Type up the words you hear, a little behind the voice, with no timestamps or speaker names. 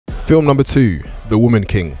Film number 2, The Woman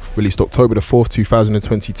King, released October the 4th,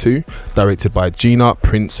 2022, directed by Gina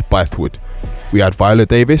Prince-Bythewood. We had Viola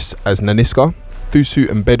Davis as Naniska, Thuso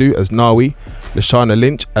and Mbedu as Nawi, Lashana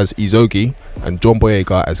Lynch as Izogi, and John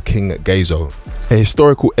Boyega as King Gezo. A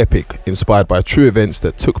historical epic inspired by true events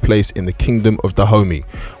that took place in the Kingdom of Dahomey,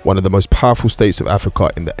 one of the most powerful states of Africa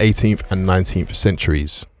in the 18th and 19th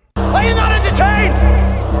centuries. Are you not entertained?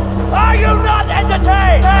 Are you not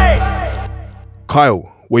entertained? Hey! Kyle,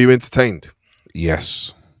 were you entertained?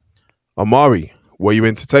 Yes. Amari, were you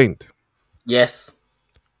entertained? Yes.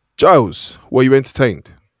 Giles, were you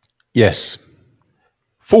entertained? Yes.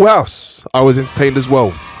 Full House, I was entertained as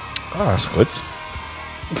well. Oh, that's good.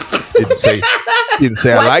 Didn't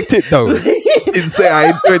say I liked it though. Didn't say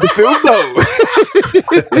I enjoyed the film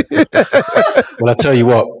though. Well, I tell you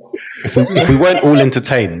what, if we weren't all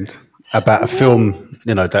entertained about a film,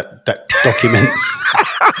 you know, that documents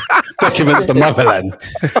the motherland,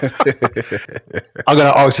 I'm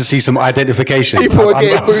going to ask to see some identification. People are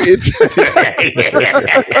getting booted.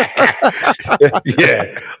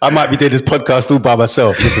 Yeah, I might be doing this podcast all by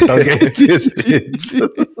myself. Listen, don't get twisted.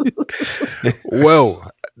 Well,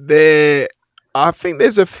 I think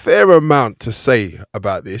there's a fair amount to say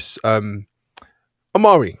about this.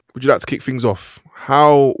 Amari, would you like to kick things off?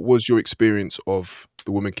 How was your experience of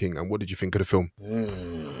The Woman King, and what did you think of the film?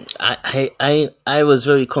 I was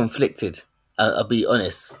very conflicted. I'll be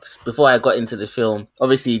honest. Before I got into the film,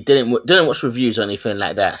 obviously didn't watch reviews or anything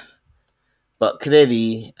like that, but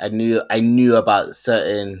clearly I knew about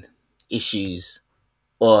certain issues,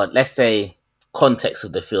 or let's say context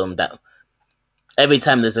of the film, that every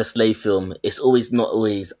time there's a slave film, it's not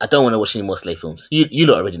always. I don't want to watch any more slave films. You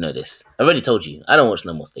lot already know this. I already told you. I don't watch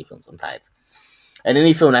no more slave films. I'm tired. And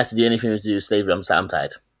any film that has to do anything to do with slavery, I'm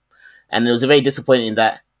tired. And it was very disappointing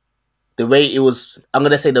that the way it was, I'm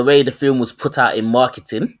going to say the way the film was put out in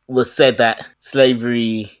marketing was said that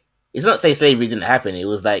slavery, it's not say slavery didn't happen. It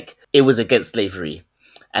was like, it was against slavery.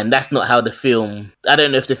 And that's not how the film, I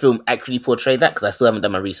don't know if the film actually portrayed that, because I still haven't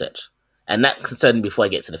done my research. And that concerned me before I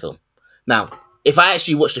get to the film. Now, if I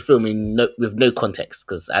actually watch the film with no context,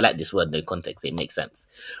 because I like this word, no context, it makes sense.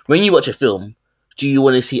 When you watch a film, do you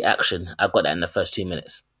want to see action? I've got that in the first 2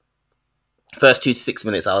 minutes. First 2 to 6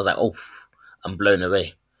 minutes, I was like, oh, I'm blown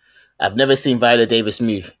away. I've never seen Viola Davis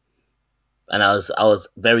move. And I was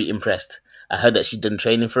very impressed. I heard that she'd done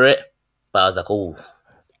training for it, but I was like, oh,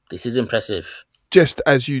 this is impressive. Just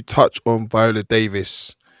as you touch on Viola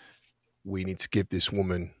Davis, we need to give this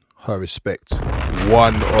woman her respect.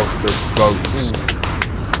 One of the GOATs.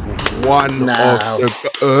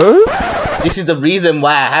 This is the reason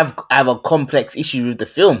why I have a complex issue with the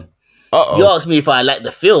film. Uh-oh. You asked me if I like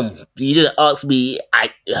the film. You didn't ask me I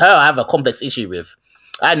have a complex issue with.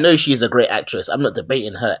 I know she's a great actress. I'm not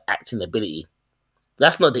debating her acting ability.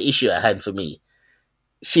 That's not the issue at hand for me.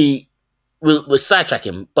 She was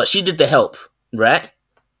sidetracking, but she did The Help, right?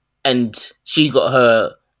 And she got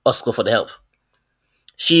her Oscar for The Help.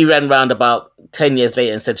 She ran round about 10 years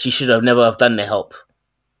later and said she should have never have done The Help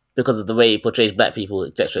because of the way it portrays black people,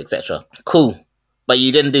 etc., etc. Cool. But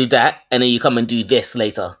you didn't do that, and then you come and do this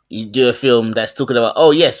later. You do a film that's talking about,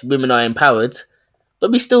 oh yes, women are empowered,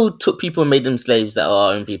 but we still took people and made them slaves that are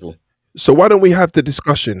our own people. So why don't we have the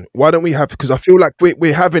discussion? Why don't we have, because I feel like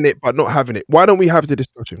we're having it, but not having it. Why don't we have the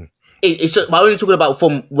discussion? It's just, I'm only talking about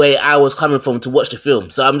from where I was coming from to watch the film.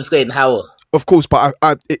 So I'm just saying how... Of course, but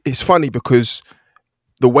it's funny because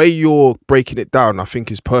the way you're breaking it down, I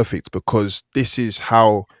think is perfect, because this is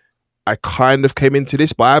how I kind of came into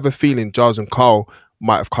this, but I have a feeling Giles and Carl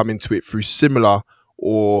might have come into it through similar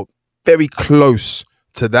or very close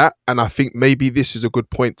to that. And I think maybe this is a good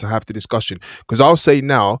point to have the discussion, because I'll say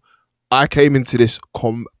now, I came into this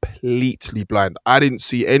completely blind. I didn't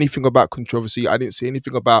see anything about controversy. I didn't see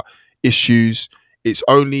anything about issues. It's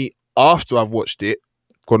only after I've watched it,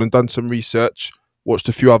 gone and done some research, watched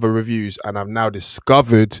a few other reviews, and I've now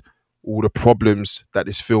discovered all the problems that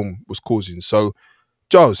this film was causing. So,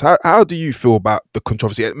 Giles, how do you feel about the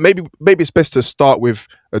controversy? And maybe it's best to start with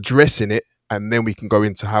addressing it, and then we can go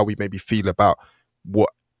into how we maybe feel about what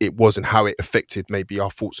it was and how it affected maybe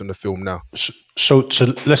our thoughts on the film now. So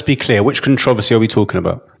let's be clear. Which controversy are we talking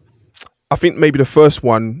about? I think maybe the first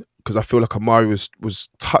one, because I feel like Amari was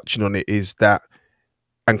touching on it, is that,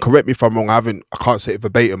 and correct me if I'm wrong, I can't say it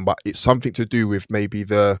verbatim, but it's something to do with maybe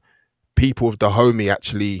the people of Dahomey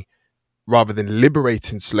actually, rather than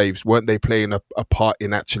liberating slaves, weren't they playing a part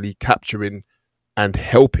in actually capturing and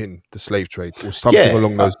helping the slave trade or something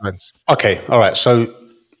along those lines? Okay, all right. So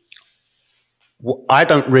I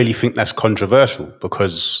don't really think that's controversial,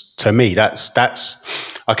 because to me, that's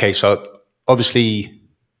okay. So obviously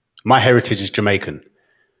my heritage is Jamaican.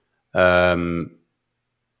 But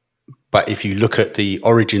if you look at the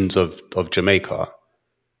origins of Jamaica,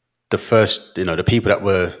 the first, the people that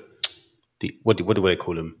were what do they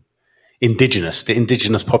call them? The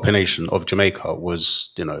indigenous population of Jamaica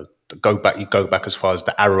was, you go back as far as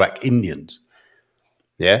the Arawak Indians.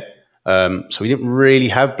 Yeah. So we didn't really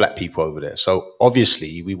have black people over there. So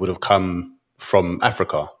obviously we would have come from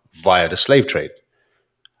Africa via the slave trade.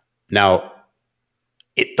 Now,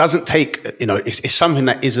 it doesn't take, it's something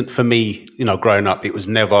that isn't for me, growing up. It was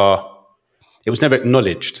never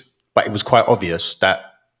acknowledged, but it was quite obvious that,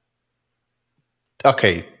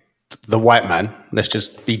 okay, the white man, let's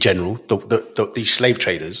just be general, these slave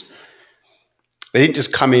traders, they didn't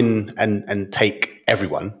just come in and take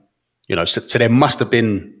everyone, so there must have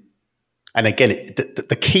been, and again,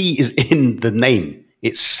 the key is in the name,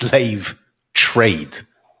 it's slave trade.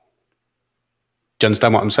 Do you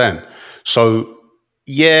understand what I'm saying? So,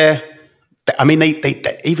 yeah, I mean, they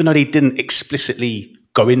even though they didn't explicitly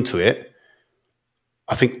go into it,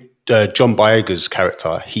 I think John Boyega's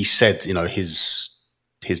character, he said,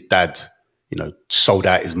 his dad, sold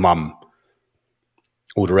out his mum,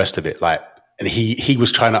 all the rest of it. Like, and he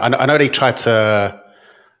was trying to, I know they tried to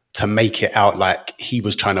make it out like he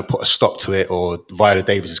was trying to put a stop to it, or Viola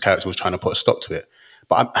Davis's character was trying to put a stop to it.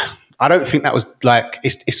 But I don't think that was like,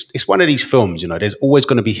 it's one of these films, there's always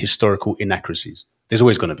going to be historical inaccuracies. There's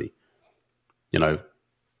always going to be,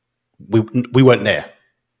 we weren't there.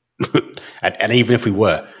 and even if we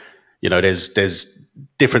were, there's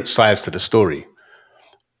different sides to the story.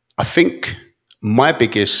 I think not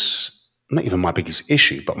even my biggest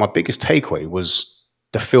issue, but my biggest takeaway was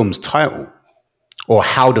the film's title, or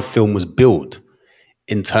how the film was billed.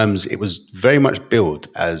 In terms, it was very much billed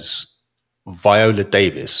as Viola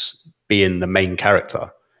Davis being the main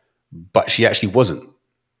character, but she actually wasn't.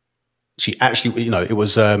 She actually, it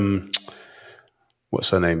was what's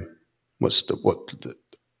her name? What's the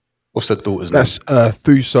daughter's name? That's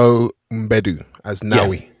Thuso Mbedu as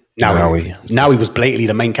Nawi. Yeah. Nawi was blatantly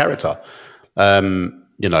the main character, but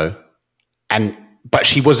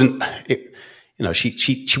she wasn't.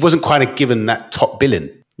 She wasn't kind of given that top billing.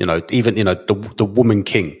 Even the woman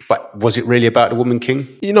king. But was it really about the woman king?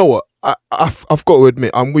 You know what? I've got to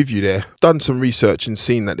admit, I'm with you there. Done some research and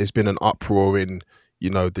seen that there's been an uproar in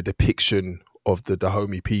the depiction of the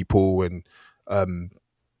Dahomey people and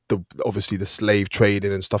obviously the slave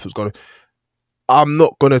trading and stuff that's gone on. I'm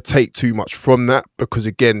not going to take too much from that because,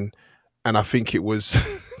 again, and I think it was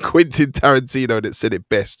Quentin Tarantino that said it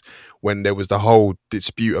best when there was the whole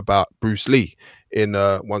dispute about Bruce Lee in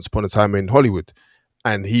Once Upon a Time in Hollywood.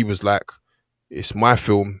 And he was like, it's my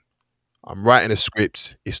film. I'm writing a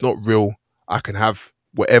script. It's not real. I can have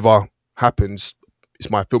whatever happens. It's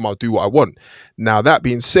my film. I'll do what I want. Now, that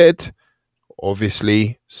being said,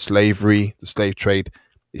 obviously, slavery, the slave trade,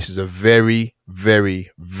 this is a very, very,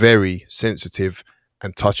 very sensitive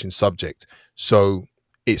and touching subject. So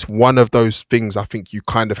it's one of those things I think you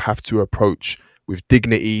kind of have to approach with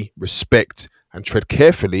dignity, respect, and tread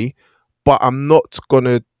carefully. But I'm not going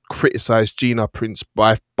to criticize Gina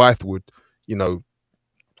Prince-Bythewood,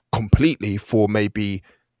 completely for maybe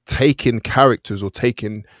taking characters or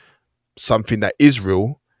taking something that is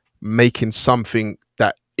real, making something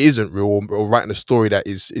that isn't real, or writing a story that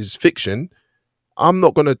is fiction. I'm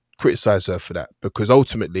not going to criticize her for that because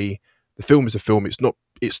ultimately the film is a film. It's not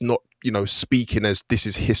speaking as this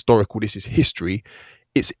is historical, this is history.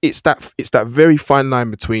 It's that very fine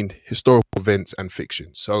line between historical events and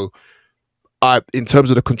fiction. So in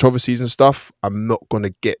terms of the controversies and stuff, I'm not going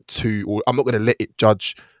to I'm not going to let it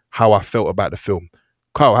judge how I felt about the film.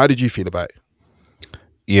 Kyle, how did you feel about it?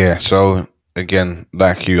 Yeah, so again,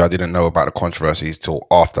 like you, I didn't know about the controversies till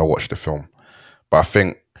after I watched the film. But I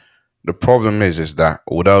think the problem is that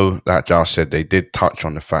although that Giles said they did touch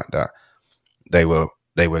on the fact that they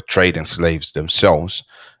were trading slaves themselves,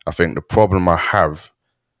 I think the problem I have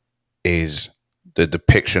is the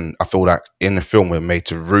depiction. I feel like in the film we're made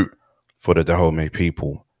to root for the Dahomey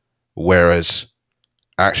people, whereas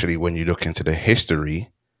actually when you look into the history,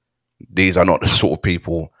 these are not the sort of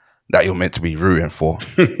people that you're meant to be rooting for.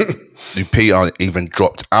 Lupita even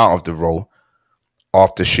dropped out of the role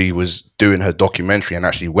after she was doing her documentary and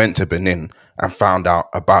actually went to Benin and found out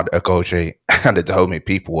about Agoje and the Dahomey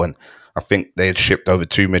people. And I think they had shipped over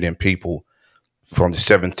 2 million people from the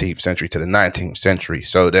 17th century to the 19th century.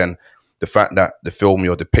 So then the fact that the film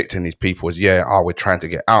you're depicting these people as, we're trying to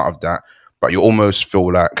get out of that, but you almost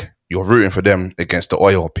feel like you're rooting for them against the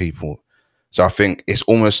oil people. So I think it's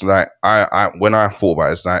almost like when I thought about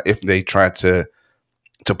it, it's like if they tried to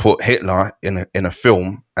put Hitler in a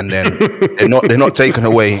film and then they're not taking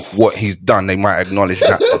away what he's done, they might acknowledge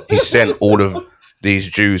that he sent all of these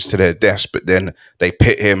Jews to their deaths, but then they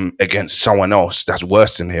pit him against someone else that's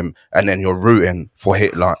worse than him, and then you're rooting for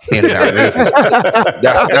Hitler in that movie.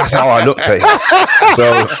 That's how I looked at it.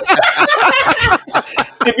 So,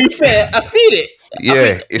 to be fair, I feel it.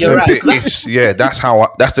 Yeah, it's a bit. It's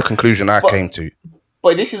that's the conclusion I came to.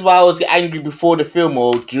 But this is why I was angry before the film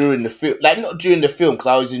or during the film. Like, not during the film because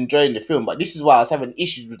I was enjoying the film, but this is why I was having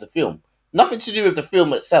issues with the film. Nothing to do with the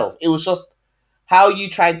film itself. It was just how you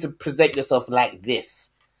trying to present yourself like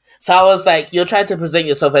this. So I was like, you're trying to present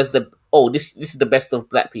yourself as this is the best of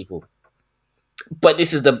black people, but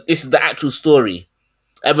this is the actual story,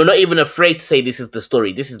 and we're not even afraid to say this is the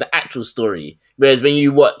story. This is the actual story. Whereas when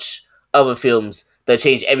you watch other films, they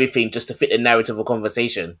change everything just to fit the narrative or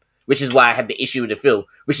conversation, which is why I had the issue with the film,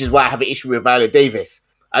 which is why I have an issue with Viola Davis.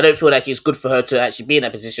 I don't feel like it's good for her to actually be in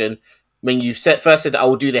that position when you first said, I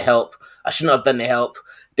will do the help, I shouldn't have done the help,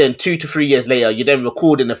 then 2 to 3 years later, you then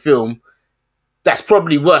record in a film that's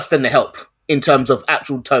probably worse than the help in terms of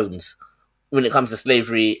actual tones when it comes to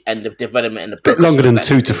slavery and the development and the bit longer than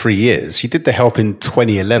 2 to 3 years. She did the help in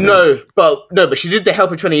 2011. No, but she did the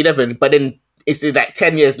help in 2011, but then it's like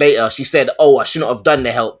 10 years later, she said, oh, I shouldn't have done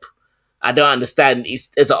the help. I don't understand.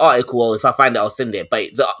 There's an article, or if I find it, I'll send it.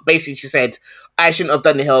 But basically, she said, I shouldn't have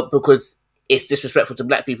done the help because it's disrespectful to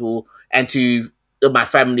black people and to my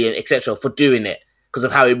family and etc. for doing it because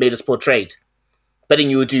of how it made us portrayed. But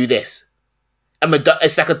then you would do this.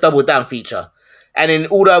 It's like a double down feature. And then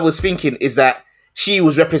all I was thinking is that she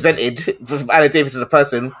was represented, Viola Davis as a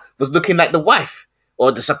person, was looking like the wife,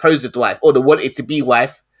 or the supposed wife, or the wanted to be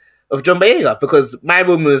wife of John Boyega, because my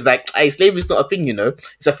woman was like, hey, slavery's not a thing, you know.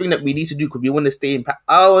 It's a thing that we need to do because we want to stay in power.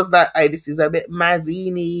 I was like, hey, this is a bit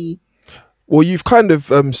Mazzini. Well, you've kind of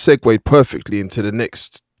segued perfectly into the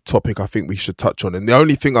next topic I think we should touch on. And the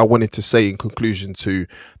only thing I wanted to say in conclusion to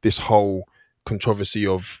this whole controversy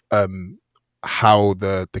of how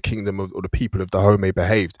the kingdom or the people of Dahomey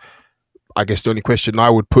behaved, I guess the only question I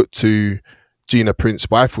would put to Gina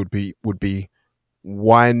Prince-Bythewood would be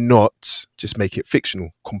why not just make it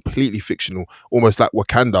fictional, completely fictional, almost like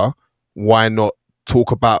Wakanda? Why not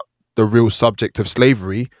talk about the real subject of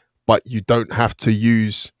slavery, but you don't have to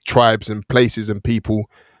use tribes and places and people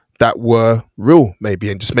that were real,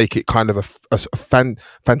 maybe, and just make it kind of a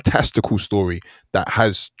fantastical story that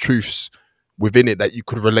has truths within it that you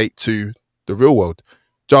could relate to the real world.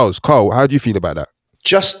 Giles, Carl, how do you feel about that?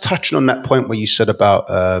 Just touching on that point where you said about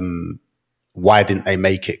why didn't they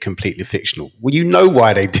make it completely fictional? Well, you know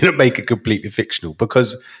why they didn't make it completely fictional,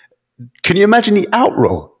 because can you imagine the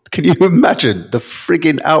outroar? Can you imagine the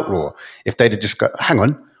frigging outroar if they'd have just got, hang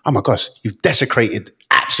on, oh my gosh, you've desecrated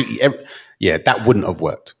absolutely yeah, that wouldn't have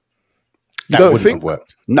worked. That wouldn't have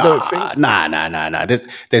worked. Nah.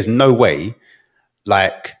 There's no way.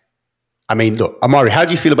 Like, I mean, look, Amari, how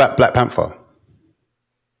do you feel about Black Panther?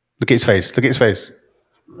 Look at his face. Look at his face.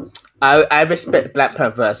 I respect Black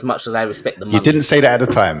Panther as much as I respect the Mummy. You didn't say that at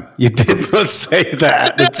the time. You did not say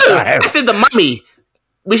that at the time. I said the Mummy,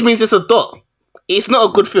 which means it's a dot. It's not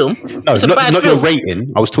a good film. No, it's a not, bad not film. your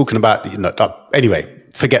rating. I was talking about, anyway,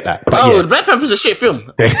 forget that. But oh, yeah. Black Panther's a shit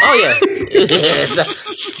film. Oh, yeah.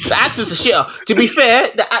 The accents are shit. To be fair,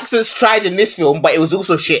 the accents tried in this film, but it was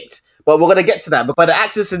also shit. But we're going to get to that. But the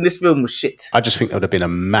accents in this film was shit. I just think there would have been a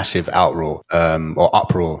massive outroar or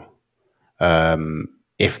uproar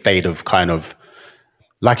if they'd have kind of,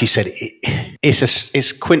 like you said,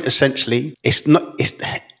 it's quintessentially,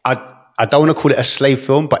 I don't want to call it a slave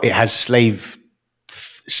film, but it has slave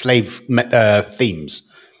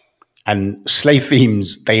themes. And slave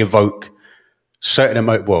themes, they evoke certain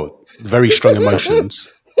very strong emotions.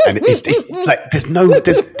 And it's like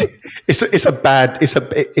it's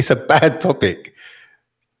a bad topic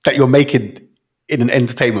that you're making in an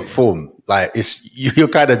entertainment form. Like you're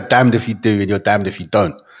kind of damned if you do and you're damned if you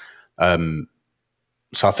don't.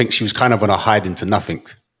 So I think she was kind of on a hide into nothing,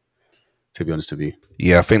 to be honest with you.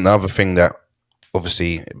 Yeah, I think the other thing that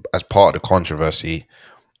obviously as part of the controversy,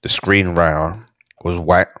 the screenwriter was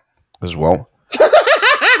white as well.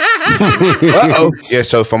 Uh-oh. Yeah,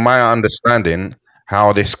 so from my understanding,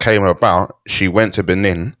 how this came about, she went to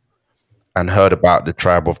Benin and heard about the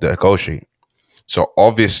tribe of the Agoshi. So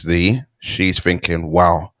obviously she's thinking,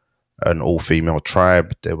 wow, an all-female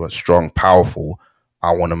tribe, they were strong, powerful.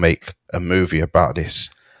 I want to make a movie about this.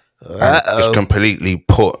 And just completely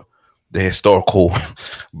put the historical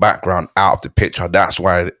background out of the picture. That's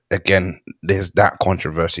why, again, there's that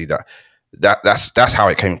controversy. That's how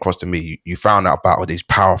it came across to me. You found out about all these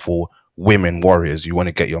powerful women warriors. You want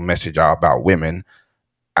to get your message out about women.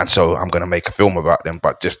 And so I'm going to make a film about them,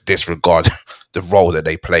 but just disregard the role that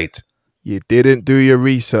they played. You didn't do your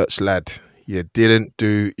research, lad. You didn't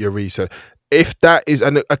do your research. if that is,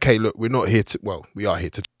 and okay, look, we're not here to, well, we are here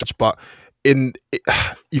to judge, but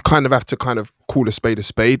you kind of have to kind of call a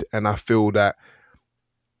spade, and I feel that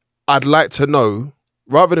I'd like to know,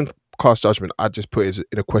 rather than cast judgment, I'd just put it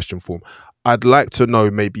in a question form. I'd like to know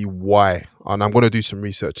maybe why, and I'm going to do some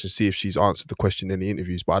research and see if she's answered the question in the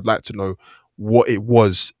interviews, but I'd like to know what it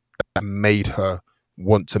was that made her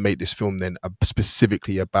want to make this film then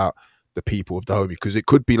specifically about the people of Dahomey, because it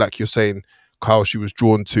could be like you're saying, Kyle, she was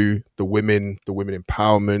drawn to the women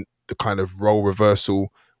empowerment, the kind of role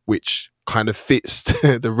reversal, which kind of fits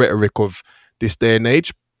the rhetoric of this day and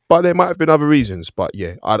age, but there might have been other reasons. But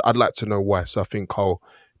yeah, I'd like to know why, so I think I'll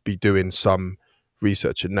be doing some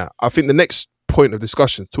research in that. I think the next point of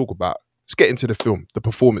discussion to talk about, let's get into the film, the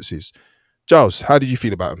performances. Giles, how did you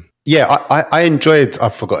feel about them? Yeah, I enjoyed.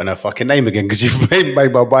 I've forgotten her fucking name again because you've made my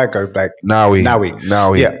mind go back.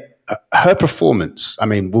 Nawi. Yeah, her performance. I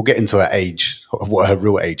mean, we'll get into her age, what her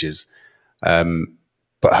real age is,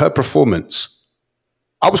 but her performance,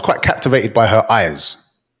 I was quite captivated by her eyes.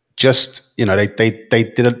 Just, you know, they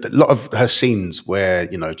did a lot of her scenes where,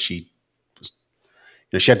 you know, she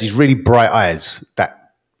had these really bright eyes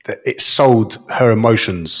that it sold her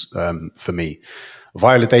emotions for me.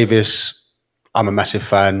 Viola Davis, I'm a massive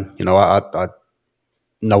fan. You know, I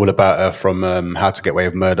know all about her from How to Get Away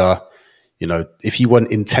with Murder. You know, if you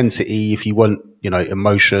want intensity, if you want, you know,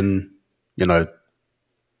 emotion, you know,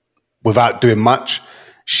 without doing much,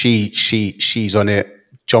 she's on it.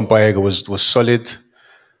 John Boyega was solid.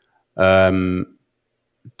 The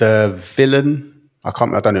villain, I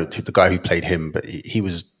don't know the guy who played him, but he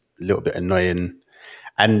was a little bit annoying.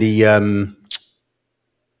 And the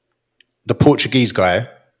Portuguese guy,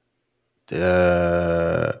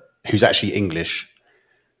 who's actually English,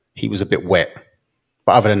 he was a bit wet.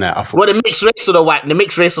 But other than that, I thought. Well, the mixed race or the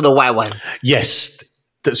white one. Yes.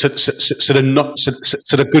 So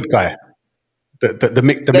the good guy. The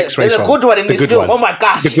mixed race. There's a good one in this film. Oh my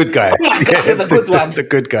gosh. The good guy. Oh my gosh, there's a good one. The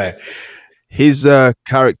good guy. His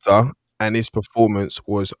character and his performance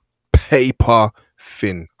was paper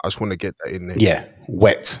thin. I just want to get that in there. Yeah,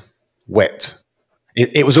 wet.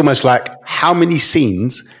 It was almost like, how many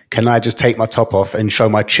scenes can I just take my top off and show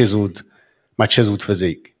my chiseled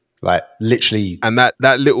physique? Like literally. And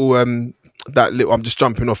that little I'm just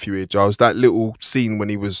jumping off you here, Giles. That little scene when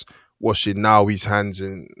he was washing Nawi's hands,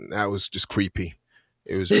 and that was just creepy.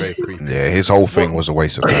 It was very creepy. Yeah, his whole thing was a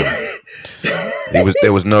waste of time.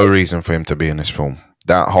 There was no reason for him to be in this film.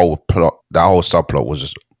 That whole subplot was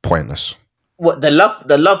just pointless. What the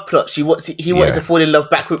love plot? He wanted to fall in love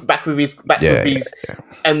back with his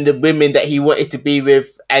and the women that he wanted to be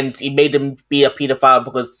with, and he made him be a paedophile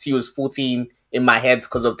because she was 14 in my head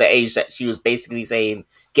because of the age that she was basically saying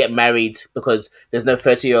get married, because there's no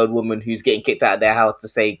 30-year-old woman who's getting kicked out of their house to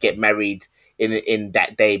say get married in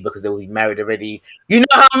that day because they will be married already. You know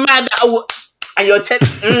how mad that and you're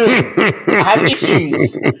I have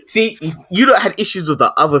issues. See, if you don't have issues with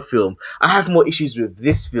the other film, I have more issues with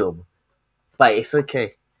this film. But it's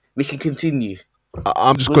okay. We can continue.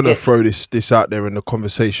 I'm just going to throw this out there in the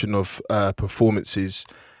conversation of performances.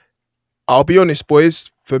 I'll be honest,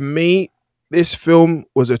 boys. For me, this film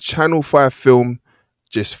was a Channel 5 film,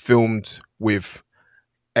 just filmed with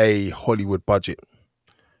a Hollywood budget.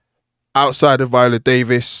 Outside of Viola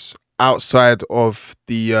Davis, outside of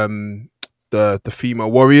the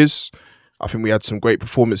female warriors, I think we had some great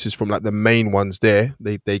performances from like the main ones there.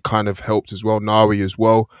 They kind of helped as well. Nawi as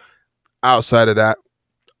well. Outside of that,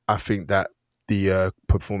 I think that the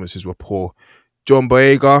performances were poor. John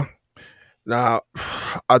Boyega, now,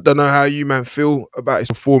 I don't know how you man feel about his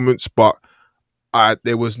performance, but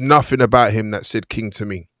there was nothing about him that said king to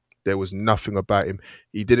me. There was nothing about him.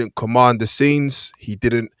 He didn't command the scenes. He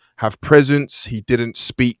didn't have presence. He didn't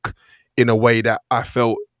speak in a way that I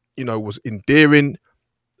felt, you know, was endearing.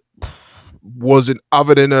 Wasn't,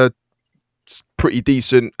 other than a pretty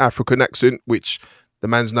decent African accent, which the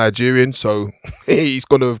man's Nigerian, so he's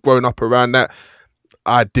got to have grown up around that.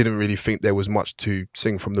 I didn't really think there was much to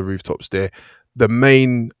sing from the rooftops there. The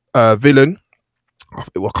main villain, I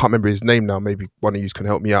can't remember his name now. Maybe one of you can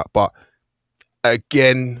help me out. But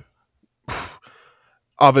again,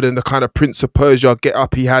 other than the kind of Prince of Persia get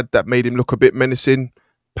up he had that made him look a bit menacing,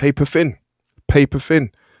 paper thin.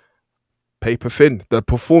 The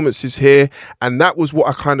performances here, and that was what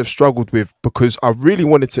I kind of struggled with, because I really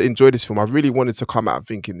wanted to enjoy this film. I really wanted to come out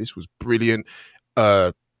thinking this was brilliant.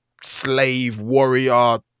 Slave,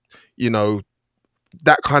 warrior, you know,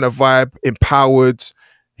 that kind of vibe, empowered,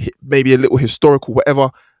 maybe a little historical, whatever.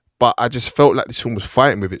 But I just felt like this film was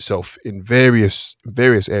fighting with itself in various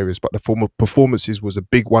areas. But the form of performances was a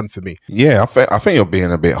big one for me. Yeah, I think you're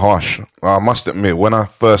being a bit harsh. I must admit, when I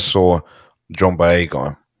first saw John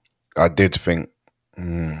Boyega, I did think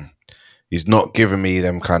he's not giving me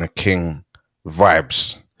them kind of king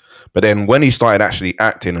vibes. But then when he started actually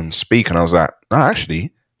acting and speaking, I was like, no,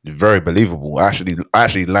 actually, it's very believable. I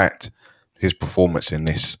actually liked his performance in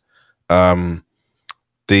this.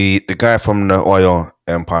 The guy from the Oil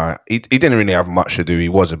Empire, he didn't really have much to do. He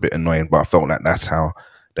was a bit annoying, but I felt like that's how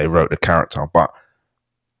they wrote the character. But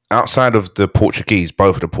outside of the Portuguese,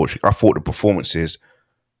 both of the Portuguese, I thought the performances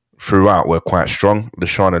throughout were quite strong.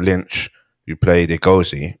 Lashana Lynch, who played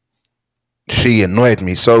Igozi, she annoyed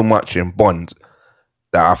me so much in Bond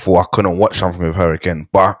that I thought I couldn't watch something with her again.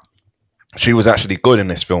 But she was actually good in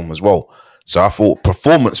this film as well. So I thought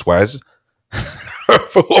performance-wise,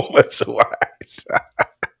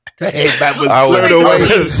 Hey, that was blown away.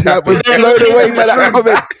 That was blown away by that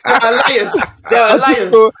comment. They are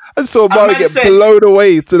liars. I saw Mari get blown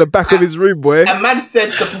away to the back of his room, boy. A man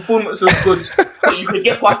said the performance was good, but you could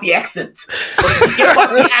get past the accent. But you could get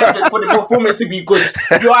past the accent for the performance to be good.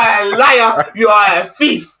 You are a liar. You are a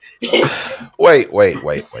thief.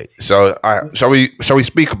 Wait. So, shall we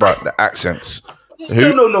speak about the accents? No.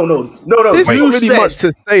 There's not really much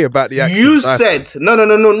to say about the accents. You said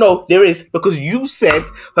no. There is, because you said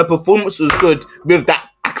her performance was good with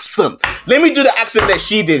that accent. Let me do the accent that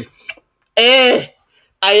she did. I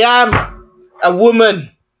am a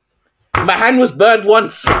woman. My hand was burned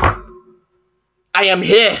once. I am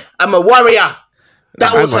here. I'm a warrior.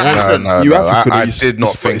 That was her accent. No. I did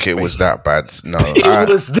not think it was that bad. No, it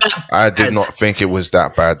was that bad. I did not think it was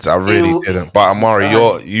that bad. I really didn't. But Amari,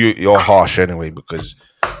 you're harsh anyway, because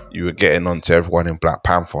you were getting on to everyone in Black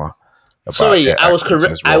Panther. Sorry, I was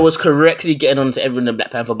correct. Well. I was correctly getting on to everyone in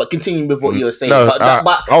Black Panther, but continuing with what you were saying. No,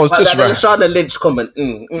 I was just the Lashana Lynch comment.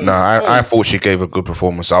 I thought she gave a good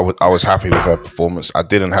performance. I was happy with her performance. I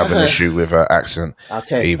didn't have an issue with her accent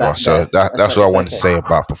either. That's what I wanted to say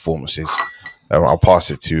about performances. I'll pass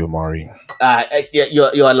it to you, Amari.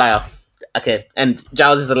 You're a liar. Okay, and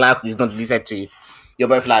Giles is a liar because he's not he said to you. You're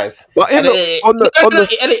both liars. But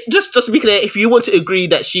just to be clear, if you want to agree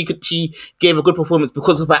that she gave a good performance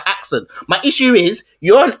because of her accent, my issue is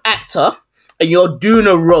you're an actor and you're doing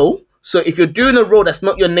a role. So if you're doing a role that's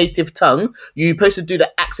not your native tongue, you're supposed to do the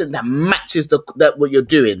accent that matches that what you're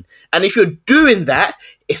doing. And if you're doing that,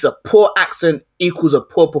 it's a poor accent equals a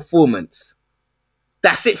poor performance.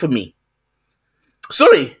 That's it for me.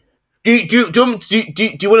 Sorry. Do you want to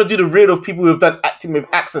do the reel of people who have done acting with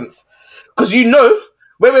accents? Because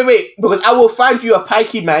wait. Because I will find you a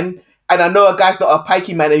pikey man, and I know a guy's not a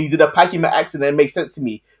pikey man, and you did a pikey man accent, and it makes sense to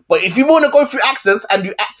me. But if you want to go through accents and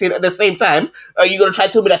do acting at the same time, are you going to try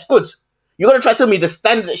to tell me that's good? You're going to try to tell me the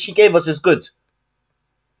standard that she gave us is good?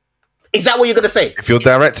 Is that what you're going to say? If you're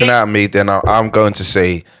directing at me, then I'm going to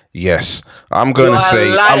say yes. I'm going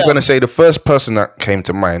to say the first person that came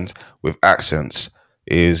to mind with accents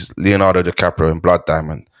is Leonardo DiCaprio in Blood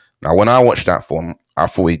Diamond. Now, when I watched that film, I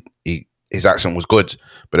thought his accent was good.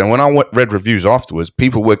 But then when I read reviews afterwards,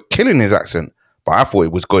 people were killing his accent, but I thought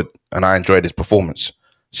it was good and I enjoyed his performance.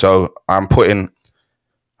 So I'm putting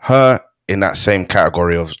her in that same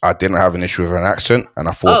category of I didn't have an issue with her accent and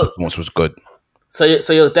I thought the performance was good. So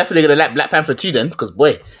you're definitely going to like Black Panther 2 then? Because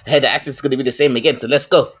boy, I heard the accent's going to be the same again. So let's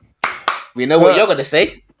go. We know what you're going to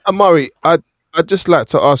say. Amari, I'd just like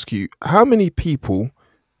to ask you, how many people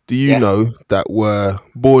do you know that were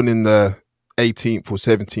born in the 18th or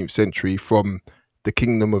 17th century from the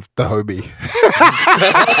kingdom of Dahomey?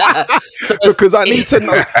 Because I need to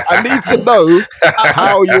know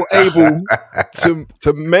how you're able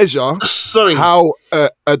to measure how a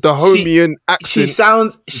Dahomean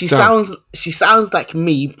accent she sounds like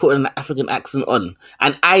me putting an African accent on,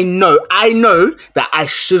 and I know that I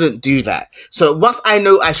shouldn't do that. So once I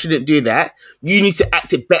know I shouldn't do that, you need to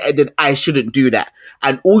act it better than I shouldn't do that.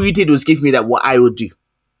 And all you did was give me that what I would do,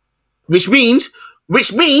 which means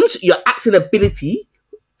your acting ability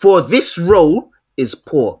for this role is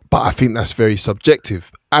poor. But I think that's very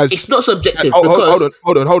subjective. It's not subjective.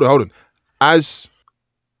 Hold on. As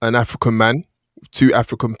an African man, 2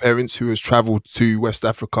 African parents who has travelled to West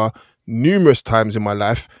Africa numerous times in my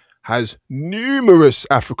life, has numerous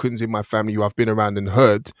Africans in my family who I've been around and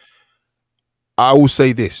heard, I will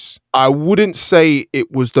say this. I wouldn't say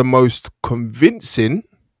it was the most convincing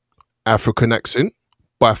African accent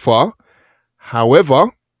by far.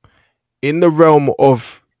 However, in the realm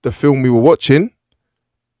of the film we were watching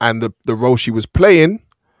and the role she was playing,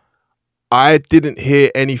 I didn't hear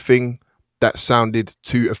anything that sounded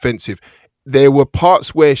too offensive. There were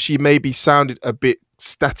parts where she maybe sounded a bit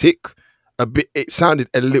static, it sounded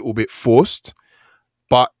a little bit forced.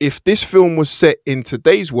 But if this film was set in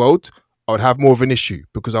today's world, I would have more of an issue,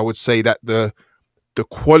 because I would say that the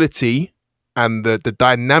quality and the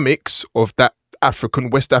dynamics of that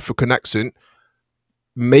West African accent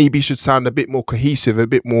maybe should sound a bit more cohesive, a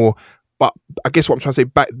bit more. But I guess what I'm trying to say,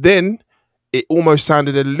 back then, it almost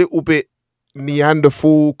sounded a little bit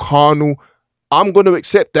Neanderthal, carnal. I'm going to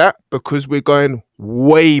accept that because we're going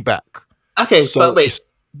way back. Okay, So but wait.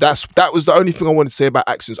 that was the only thing I wanted to say about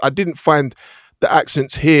accents. I didn't find the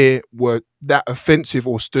accents here were that offensive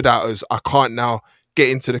or stood out as I can't now get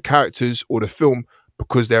into the characters or the film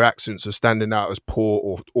because their accents are standing out as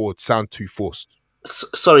poor or sound too forced.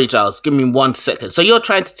 Sorry, Giles, give me 1 second. So you're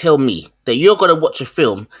trying to tell me that you're going to watch a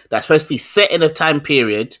film that's supposed to be set in a time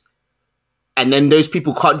period and then those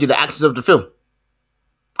people can't do the accents of the film?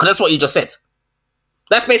 Because that's what you just said.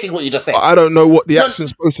 That's basically what you just said. I don't know what the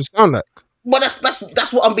accent's supposed to sound like. Well,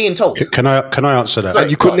 that's what I'm being told. Can I answer that? Sorry,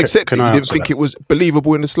 And you couldn't accept it. You didn't answer think that? it was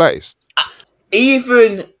believable in the slightest.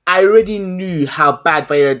 Even I already knew how bad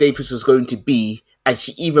Viola Davis was going to be, and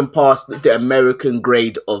she even passed the American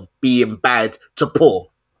grade of being bad to poor.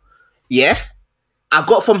 Yeah? I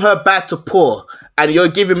got from her bad to poor, and you're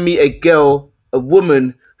giving me a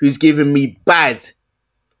woman who's giving me bad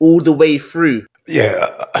all the way through. Yeah,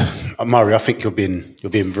 Murray, I think you're being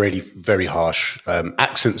really very harsh.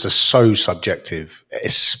 Accents are so subjective,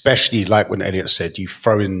 especially like when Elliot said, you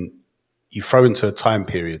throw into a time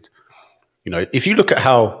period. You know, if you look at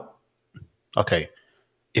how, okay,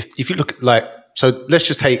 if you look at like, so let's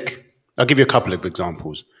just take, I'll give you a couple of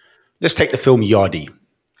examples. Let's take the film Yardie.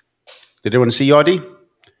 Did anyone see Yardie?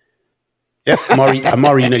 Yeah,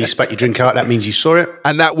 Amari, you nearly spat your drink out. That means you saw it.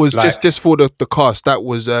 And that was just for the cast. That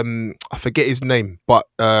was I forget his name, but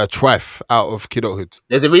Trif out of Kidulthood.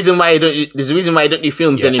 There's a reason why I don't do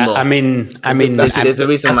films anymore. I mean, there's a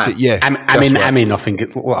reason why. Yeah, I mean, I think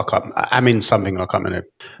I mean something I can't remember.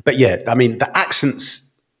 But yeah, I mean the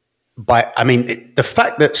accents. The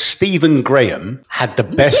fact that Stephen Graham had the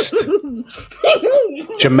best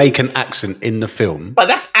Jamaican accent in the film, but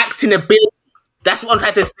that's acting ability. That's what I'm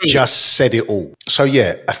trying to say. Just said it all. So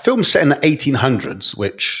yeah, a film set in the 1800s,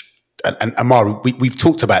 which and Amari, we've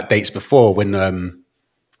talked about dates before. When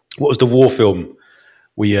what was the war film?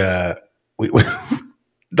 We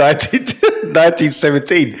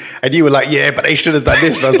 1917, and you were like, yeah, but they should have done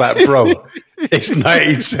this. And I was like, bro, it's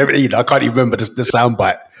 1917. I can't even remember the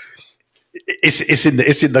soundbite. It's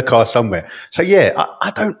in the car somewhere. So yeah,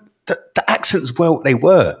 I don't. The accents were what they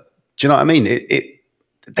were. Do you know what I mean?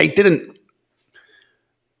 They didn't.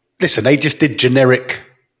 Listen, they just did generic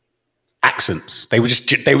accents. They were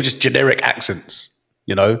just generic accents.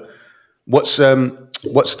 You know, what's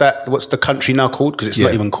that? What's the country now called? Because it's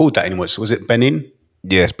not even called that anymore. Was it Benin?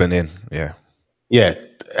 Yes, Benin. Yeah. Yeah.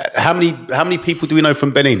 How many people do we know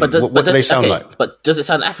from Benin? What do they sound like? But does it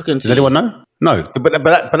sound African? Does anyone know? No. But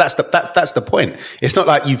that's the point. It's not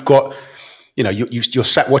like you've got, you know, you're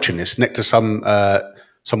sat watching this next to some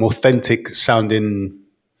authentic sounding.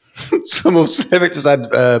 Some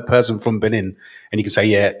person from Benin, and you can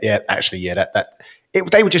say,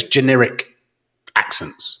 they were just generic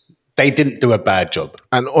accents. They didn't do a bad job.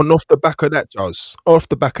 And off the back of that, Giles, I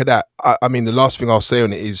mean, the last thing I'll say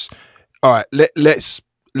on it is, all right, let's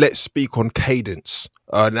speak on cadence,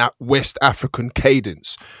 that West African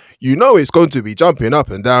cadence. You know, it's going to be jumping up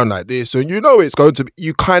and down like this, and you know, it's going to be.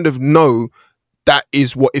 You kind of know. That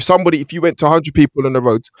is what, if you went to 100 people on the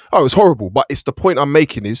road, oh, it's horrible. But it's the point I'm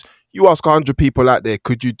making is, you ask 100 people out there,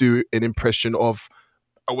 could you do an impression of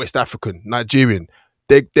a West African, Nigerian?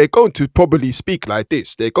 They're going to probably speak like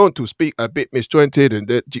this. They're going to speak a bit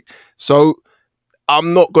misjointed. So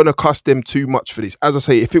I'm not going to cuss them too much for this. As I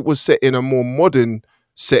say, if it was set in a more modern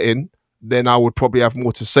setting, then I would probably have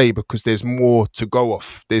more to say because there's more to go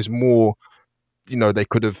off. There's more... You know, they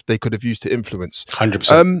could have used to influence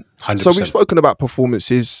 100%. So we've spoken about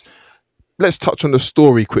performances. Let's touch on the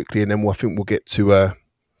story quickly, and then I think we'll get to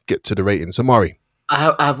the ratings. Amari,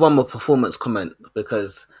 I have one more performance comment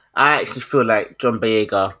because I actually feel like John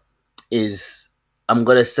Boyega is, I'm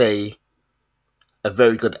gonna say, a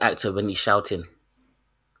very good actor when he's shouting.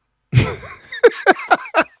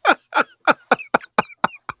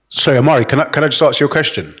 Sorry, Amari, can I just ask you a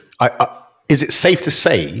question? Is it safe to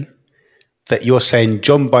say that you're saying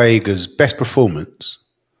John Boyega's best performance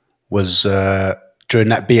was during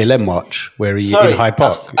that BLM march where he in Hyde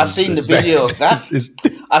Park? I've seen the video of that.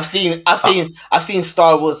 I've seen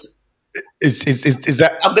Star Wars. Is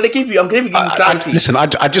that? I'm gonna give you clarity. Listen,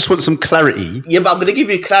 I just want some clarity. Yeah, but I'm gonna give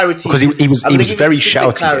you clarity because he was very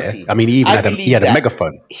shouty there. I mean, he had a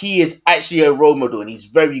megaphone. He is actually a role model, and he's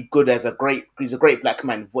very good he's a great black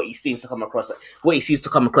man. What he seems to come across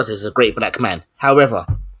as a great black man. However,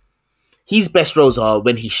 his best roles are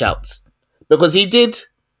when he shouts, because he did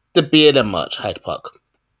the BLM march, Hyde Park.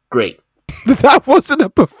 Great. That wasn't a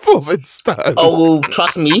performance, though. Oh, well,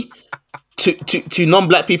 trust me. To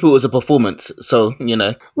non-black people, it was a performance. So, you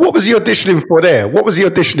know. What was he auditioning for there? What was he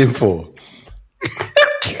auditioning for?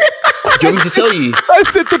 Do you want me to tell you? I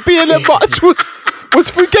said the BLM march was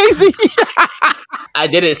fugazi. I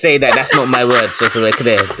didn't say that. That's not my words. So we're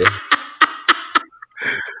clear.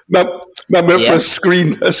 Man went for a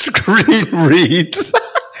screen read.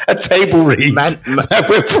 A table read. Man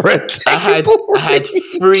went for a table I had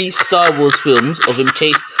 3 Star Wars films of him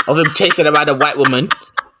chasing around a white woman,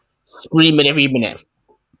 screaming every minute,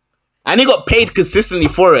 and he got paid consistently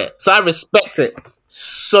for it. So I respect it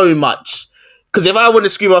so much. Because if I want to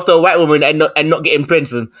scream after a white woman and not get in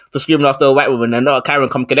prison for screaming after a white woman and not a Karen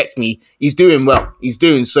come connect me, he's doing well. He's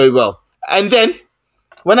doing so well. And then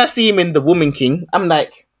when I see him in The Woman King, I'm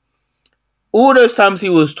like, all those times he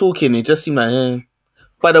was talking, it just seemed like,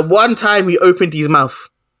 But the one time he opened his mouth,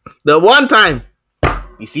 the one time,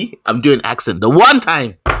 you see, I'm doing accent. The one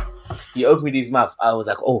time he opened his mouth, I was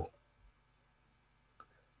like, oh,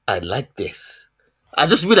 I like this. I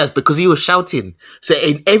just realized because he was shouting. So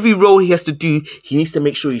in every role he has to do, he needs to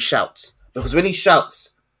make sure he shouts. Because when he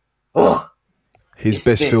shouts, his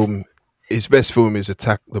best film is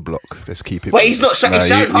Attack the Block. Let's keep it. But he's not shouting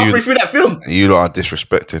halfway through that film. You lot are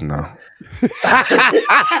disrespected now.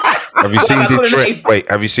 Have you seen Detroit? Wait,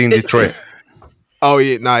 have you seen Detroit? Oh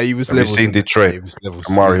yeah, nah, he was. Have you seen Detroit? He was levels.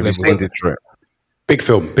 Amari, have you seen Detroit? Big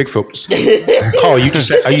films. Carl, are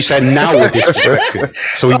you saying now we're disrespected?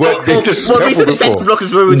 So we weren't disrespectful before. Block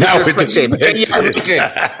is where we're Now we're disrespected. disrespected.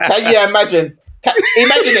 Can you imagine?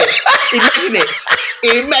 Imagine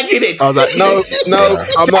it. I was like, no,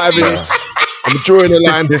 I'm not having this. I'm drawing a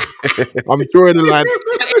line. It's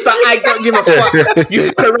like, I don't give a fuck. You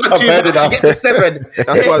fuck around too much. You get to 7.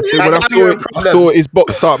 That's what I said. When I saw his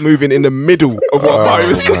box start moving in the middle of what Barry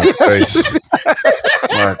was saying.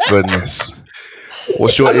 My goodness.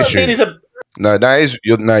 What's your issue? No,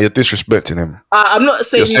 you're disrespecting him. I'm not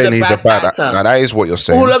saying he's a bad actor. No, that is what you're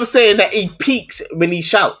saying. All I'm saying that he peaks when he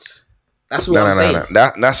shouts. That's what I'm saying.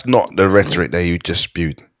 No. That's not the rhetoric that you just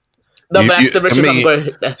spewed. No, but that's the rhetoric I'm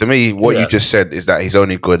going. To me, what you just said is that he's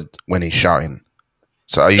only good when he's shouting.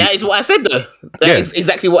 So that is what I said, though. That is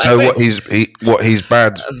exactly what I said. So he's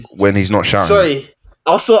bad when he's not shouting. Sorry.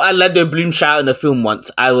 I saw Orlando Bloom shout in a film once.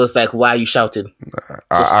 I was like, "Why are you shouting?"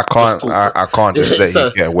 I can't just let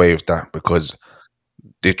you get away with that because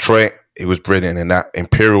Detroit, he was brilliant in that.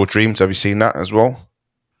 Imperial Dreams, have you seen that as well?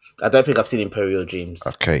 I don't think I've seen Imperial Dreams.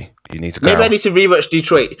 Okay, you need to. Maybe I need to rewatch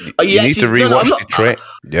Detroit. You need to rewatch Detroit.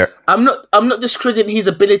 Yeah, I'm not discrediting his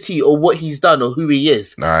ability or what he's done or who he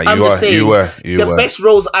is. Nah, you were. The best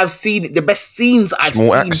roles I've seen, the best scenes I've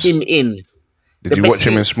seen him in. Did you watch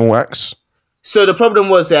him in Small Axe? So the problem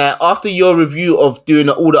was that after your review of doing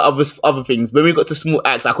all the other things, when we got to Small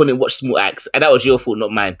Axe, I couldn't watch Small Axe, and that was your fault,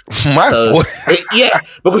 not mine. My fault? Yeah,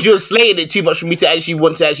 because you were slating it too much for me to actually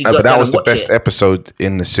want to actually. But that was the best episode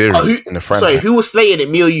in the series, in the franchise. Sorry, who was slating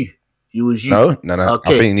it? Me or you? You was you. No.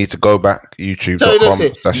 Okay. I think you need to go back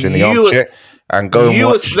youtube.com/in-the-armchair and go. You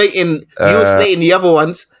were slating the other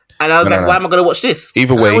ones. And I was like, why am I going to watch this?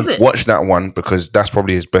 Either way, watch that one because that's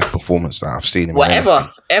probably his best performance that I've seen him.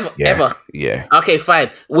 Ever. Yeah. Okay,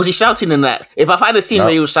 fine. Was he shouting in that? If I find a scene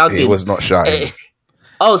where he was shouting. He was not shouting.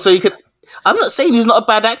 So you could. I'm not saying he's not a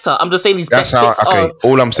bad actor. I'm just saying he's best bits are.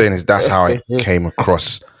 All I'm saying is that's how it came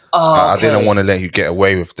across. I didn't want to let you get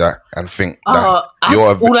away with that and think that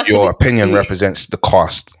your opinion represents the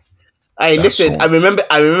cast. Hey, listen, I remember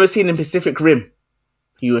seeing in Pacific Rim,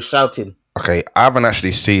 he was shouting. Okay, I haven't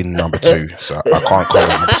actually seen number 2, so I can't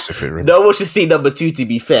comment on the Pacific Rim. No one should see number 2 to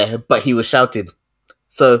be fair, but he was shouting.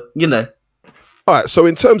 So, you know. All right, so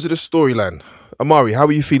in terms of the storyline, Amari, how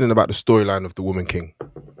are you feeling about the storyline of The Woman King?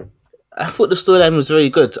 I thought the storyline was very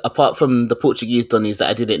good, apart from the Portuguese Donnies that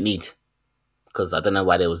I didn't need. Because I don't know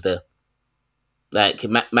why they was there. Like,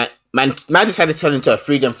 man decided to turn into a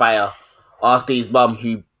freedom fighter after his mum,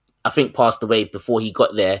 who I think passed away before he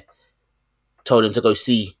got there, told him to go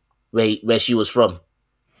see where she was from.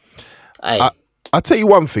 I'll tell you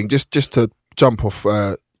one thing, just to jump off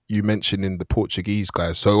you mentioning the Portuguese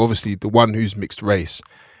guys. So obviously the one who's mixed race,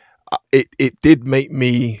 it did make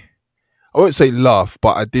me, I won't say laugh,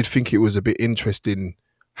 but I did think it was a bit interesting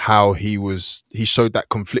how he showed that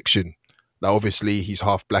confliction. Like obviously he's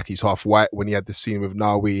half black, he's half white when he had the scene with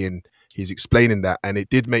Nawi and he's explaining that. And it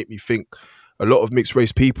did make me think a lot of mixed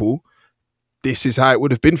race people, this is how it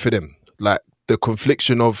would have been for them. Like the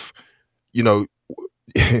confliction of, you know,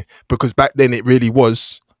 because back then it really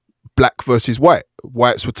was black versus white.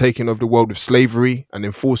 Whites were taking over the world with slavery and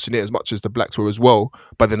enforcing it as much as the blacks were as well.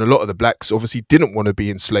 But then a lot of the blacks obviously didn't want to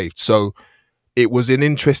be enslaved. So it was an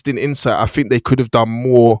interesting insight. I think they could have done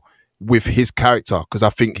more with his character, because I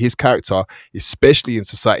think his character, especially in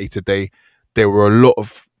society today, there were a lot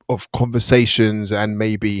of conversations and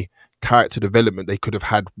maybe character development they could have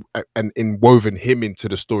had and woven him into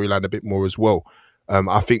the storyline a bit more as well.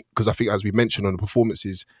 I think as we mentioned on the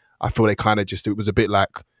performances, I feel they kind of just, it was a bit like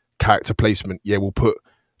character placement. Yeah, we'll put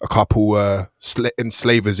a couple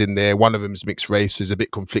enslavers in there. One of them's mixed race, is a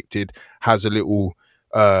bit conflicted, has a little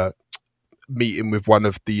meeting with one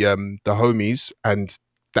of the homies, and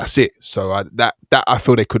that's it. So that I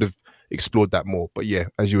feel they could have explored that more. But yeah,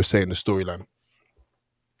 as you were saying, the storyline.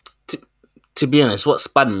 To be honest, what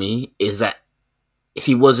spun me is that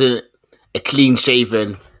he wasn't a clean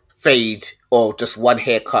shaven fade or just one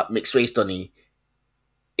haircut mixed race Donny.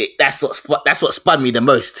 That's what spun me the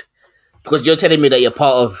most, because you're telling me that you're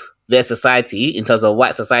part of their society in terms of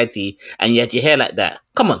white society, and you had your hair like that.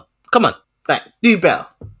 Come on, like do better.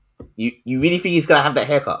 You really think he's gonna have that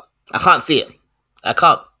haircut? I can't see it. I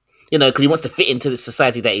can't. Because he wants to fit into the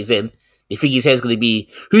society that he's in. You think his hair's gonna be?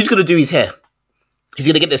 Who's gonna do his hair? He's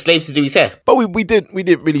gonna get the slaves to do his hair. But we didn't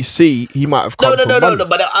really see. He might have come No.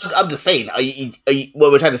 But I'm just saying.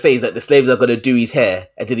 What we're trying to say is that the slaves are gonna do his hair,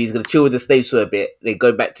 and then he's gonna chill with the slaves for a bit. They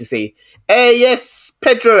go back to say, "Hey, yes,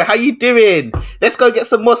 Pedro, how you doing? Let's go get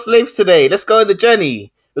some more slaves today. Let's go on the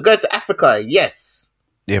journey. We're going to Africa. Yes."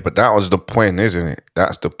 Yeah, but that was the point, isn't it?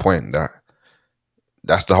 That's the point.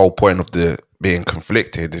 That's the whole point of the being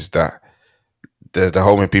conflicted, is that the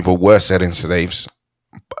Homan people were selling slaves,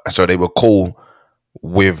 so they were cool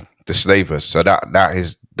with the slavers. So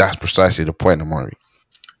that's precisely the point, Amari.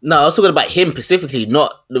 No, I was talking about him specifically,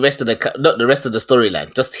 not the rest of the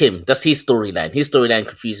storyline. Just him, just his storyline. His storyline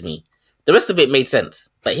confused me. The rest of it made sense,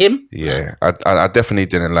 but him. Yeah, I definitely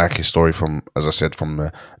didn't like his story from, as I said, from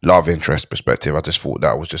the love interest perspective. I just thought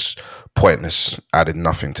that was just pointless, added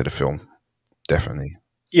nothing to the film. Definitely.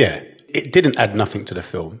 Yeah, it didn't add nothing to the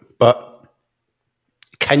film, but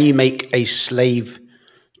can you make a slave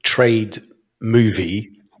trade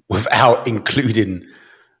movie without including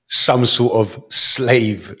some sort of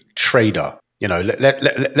slave trader?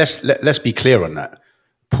 Let's be clear on that.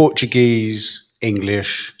 Portuguese,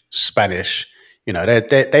 English, Spanish,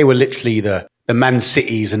 they were literally the Man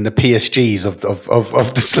Cities and the PSGs of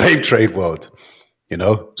the slave trade world.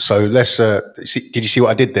 So let's did you see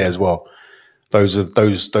what I did there as well?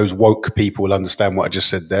 Those woke people will understand what I just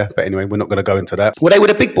said there. But anyway, we're not going to go into that. Well, they were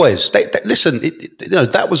the big boys. Listen,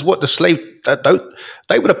 that was what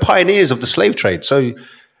they were the pioneers of the slave trade. So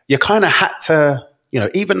you kind of had to,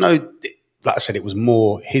 even though, like I said, it was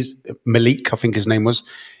more Malik, I think his name was.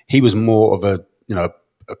 He was more of a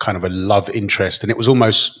kind of a love interest, and it was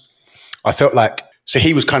almost, I felt like, so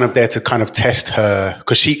he was kind of there to kind of test her,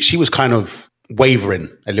 because she was kind of wavering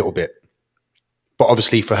a little bit. But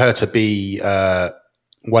obviously, for her to be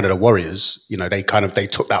one of the warriors, they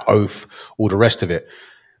took that oath, all the rest of it,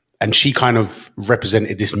 and she kind of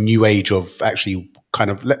represented this new age of actually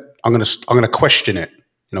kind of I'm gonna question it.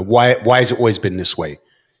 Why has it always been this way?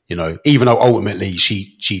 Even though ultimately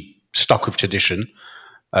she stuck with tradition.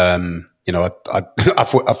 I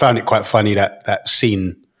found it quite funny that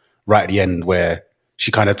scene right at the end where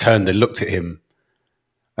she kind of turned and looked at him.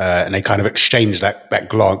 And they kind of exchanged that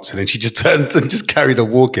glance, and then she just turned and just carried her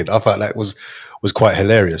walking. I thought that was quite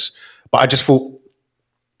hilarious. But I just thought,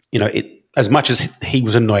 as much as he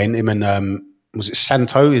was annoying, him and was it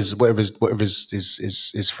Santo, is whatever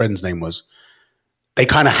his friend's name was, they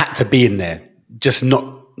kind of had to be in there, just not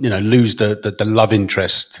lose the love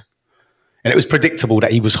interest. And it was predictable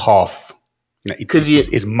that he was half.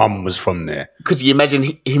 His mum was from there. Could you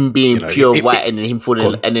imagine him being pure white and then him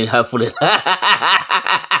falling and then her falling?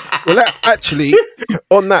 Well, actually,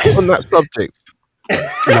 on that subject,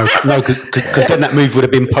 no, because then that movie would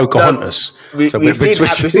have been Pocahontas. We've seen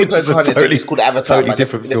Pocahontas. It's called Avatar. Totally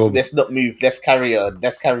different film. Let's not move. Let's carry on.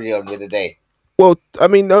 Let's carry on with the day. Well, I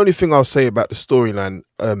mean, the only thing I'll say about the storyline,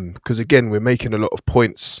 because again, we're making a lot of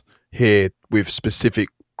points here with specific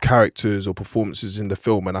characters or performances in the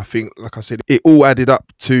film, and I think, like I said, it all added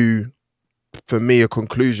up to, for me, a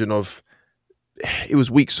conclusion of it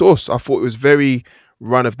was weak sauce. I thought it was very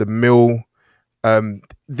run of the mill.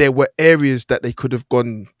 There were areas that they could have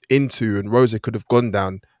gone into and roads they could have gone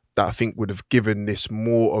down that I think would have given this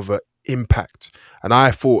more of an impact. And I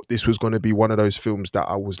thought this was going to be one of those films that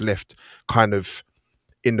I was left kind of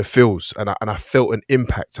in the feels, and I felt an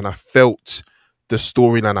impact, and I felt the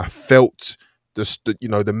storyline, I felt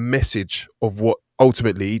the message of what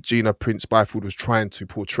ultimately Gina Prince-Bythewood was trying to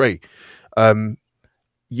portray. The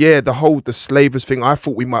slavers thing, I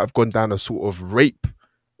thought we might have gone down a sort of rape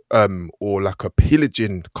or like a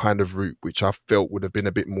pillaging kind of route, which I felt would have been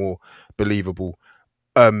a bit more believable.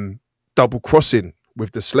 Double crossing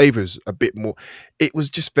with the slavers a bit more. It was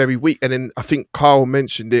just very weak. And then I think Kyle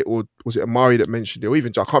mentioned it, or was it Amari that mentioned it, or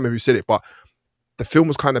even I can't remember who said it, but the film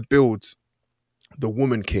was kind of billed the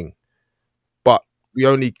woman king. But we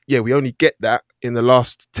only get that in the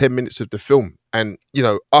last 10 minutes of the film. And, you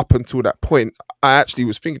know, up until that point, I actually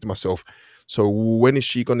was thinking to myself, so when is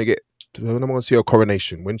she going to get, when am I going to see her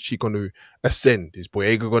coronation? When's she going to ascend? Is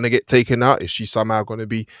Boyega going to get taken out? Is she somehow going to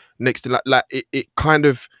be next to it kind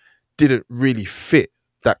of didn't really fit,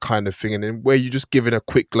 that kind of thing. And then where you just giving a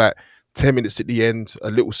quick 10 minutes at the end, a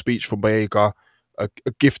little speech from Boyega, a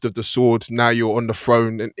gift of the sword, now you're on the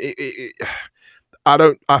throne. And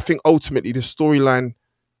I think ultimately the storyline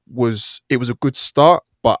was a good start,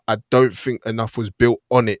 but I don't think enough was built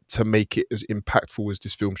on it to make it as impactful as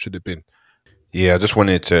this film should have been. Yeah, I just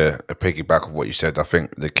wanted to piggyback on what you said. I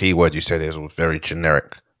think the key word you said is was very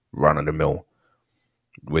generic, run of the mill.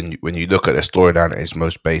 When you look at the storyline at its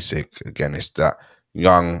most basic, again, it's that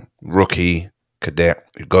young rookie cadet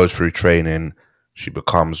who goes through training. She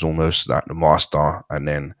becomes almost like the master, and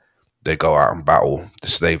then they go out and battle the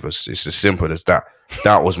slavers. It's as simple as that.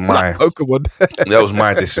 That was my Pokemon. That was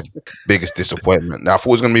my biggest disappointment. Now I thought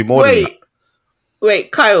it was going to be more than that.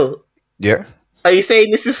 Wait, Kyle. Yeah. Are you saying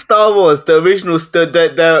this is Star Wars, the original,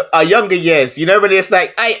 our younger years? You know, when it's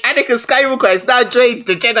like, hey, Anakin Skywalker has now joined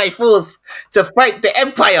the Jedi Force to fight the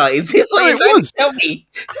Empire. Is this what you're trying to tell me?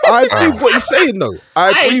 I agree with what he's saying, though. I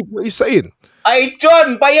agree with what he's saying. Hey,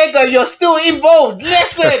 John Boyega, you're still involved.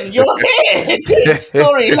 Listen, you're here.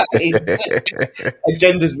 Storylines.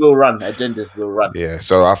 Agendas will run. Yeah,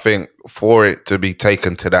 so I think for it to be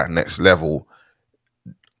taken to that next level,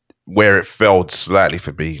 where it failed slightly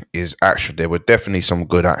for me is action. There were definitely some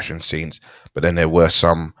good action scenes, but then there were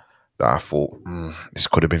some that I thought, this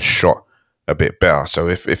could have been shot a bit better. So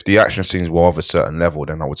if the action scenes were of a certain level,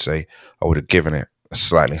 then I would say I would have given it a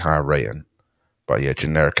slightly higher rating. But yeah,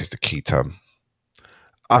 generic is the key term.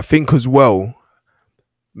 I think as well,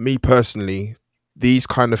 me personally, these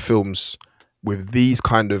kind of films with these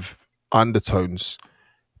kind of undertones,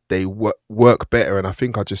 they work better. And I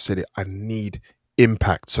think I just said it, I need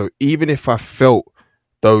impact. So even if I felt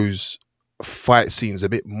those fight scenes a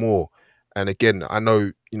bit more, and again, I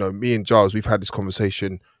know, you know, me and Giles, we've had this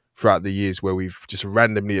conversation throughout the years where we've just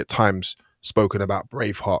randomly at times spoken about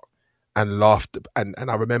Braveheart and laughed. And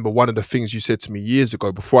I remember one of the things you said to me years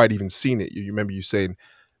ago before I'd even seen it. You remember you saying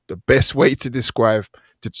the best way to describe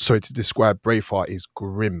Braveheart is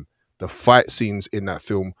grim. The fight scenes in that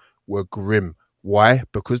film were grim. Why?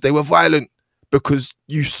 Because they were violent. Because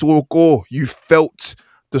you saw gore. You felt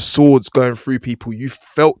the swords going through people. You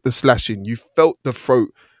felt the slashing. You felt the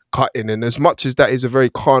throat cutting. And as much as that is a very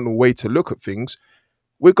carnal way to look at things,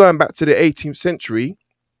 we're going back to the 18th century,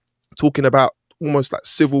 talking about almost like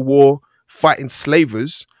civil war, fighting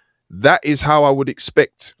slavers. That is how I would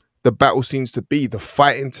expect the battle scenes to be. The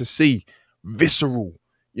fighting to see, visceral.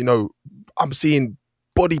 You know, I'm seeing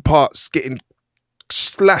body parts getting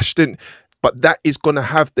slashed in. But that is going to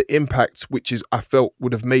have the impact, which is, I felt,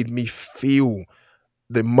 would have made me feel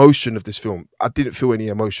the emotion of this film. I didn't feel any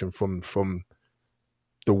emotion from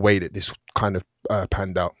the way that this kind of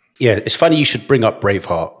panned out. Yeah, it's funny you should bring up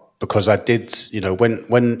Braveheart, because I did, you know,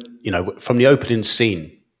 when you know, from the opening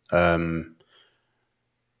scene, and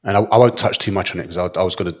I won't touch too much on it because I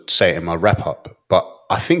was going to say it in my wrap up, but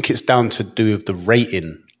I think it's down to do with the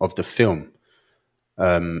rating of the film.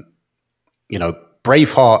 You know,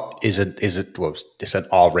 Braveheart is it's an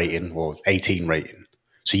R rating or 18 rating,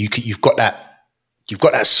 so you've got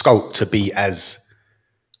that scope to be as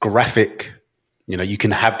graphic. You know, you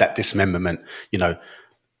can have that dismemberment. You know,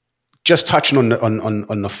 just touching on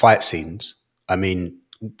the fight scenes. I mean,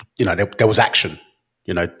 you know, there was action.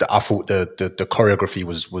 You know, I thought the choreography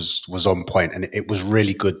was on point, and it was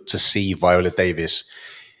really good to see Viola Davis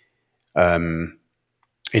in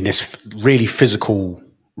this really physical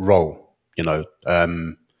role. You know,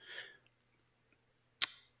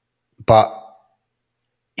 but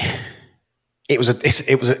it's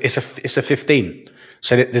a 15.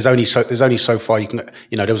 So there's only so far you can.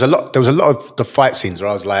 You know, there was a lot of the fight scenes where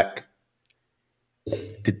I was like, are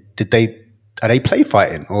they play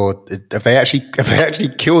fighting, or have they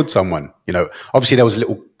actually killed someone? You know, obviously there was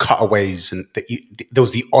little cutaways, and there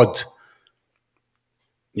was the odd,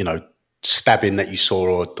 you know, stabbing that you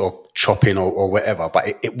saw, or chopping, or whatever, but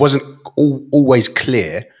it wasn't always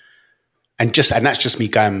clear. And that's just me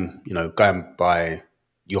going by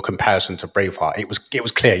your comparison to Braveheart. It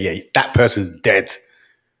was clear, yeah, that person's dead.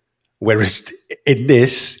 Whereas in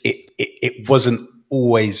this, it wasn't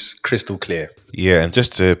always crystal clear. Yeah, and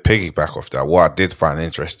just to piggyback off that, what I did find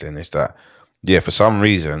interesting is that, yeah, for some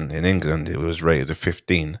reason in England it was rated a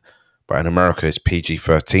 15, but in America it's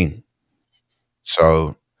PG-13.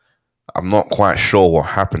 So I'm not quite sure what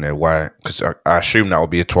happened there. Why? Because I assume that would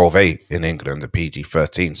be a 12A in England, the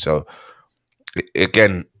PG-13. So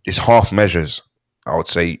again, it's half measures. I would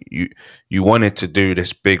say you wanted to do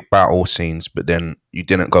this big battle scenes, but then you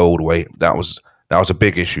didn't go all the way. That was a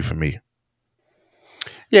big issue for me.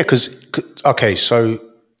 Yeah, because okay, so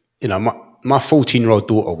my 14-year-old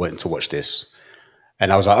daughter went to watch this,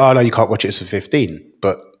 and I was like, oh no, you can't watch it. It's for 15.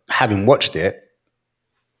 But having watched it,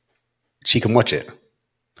 she can watch it.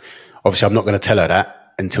 Obviously, I'm not going to tell her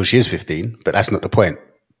that until she is 15, but that's not the point.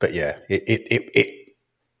 But yeah, it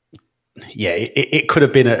could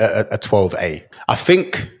have been a 12A. I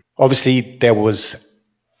think obviously there was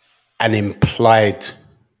an implied,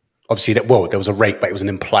 there was a rape, but it was an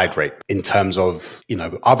implied rape in terms of,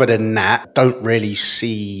 other than that, I don't really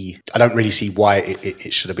see why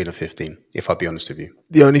it should have been a 15, if I'll be honest with you.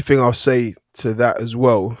 The only thing I'll say to that as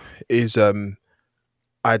well is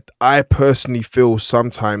I personally feel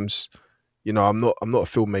sometimes, I'm not a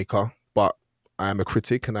filmmaker, but I am a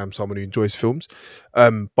critic and I'm someone who enjoys films.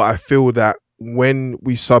 But I feel that when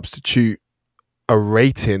we substitute a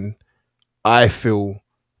rating, I feel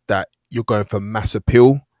that you're going for mass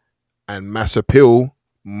appeal, and mass appeal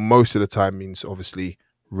most of the time means obviously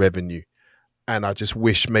revenue. And I just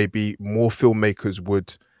wish maybe more filmmakers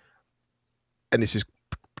would, and this is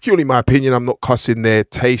purely my opinion, I'm not cussing their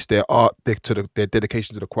taste, their art, their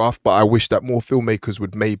dedication to the craft, but I wish that more filmmakers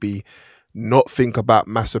would maybe not think about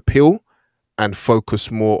mass appeal and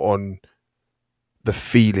focus more on the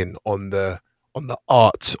feeling, on the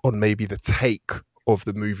art, on maybe the take of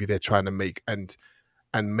the movie they're trying to make, and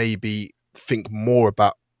maybe think more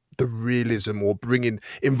about the realism or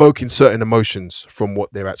invoking certain emotions from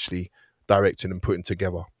what they're actually directing and putting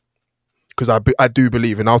together. Because I do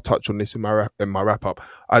believe, and I'll touch on this in my wrap up,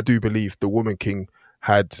 I do believe The Woman King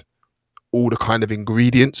had all the kind of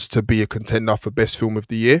ingredients to be a contender for best film of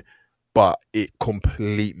the year, but it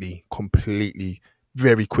completely,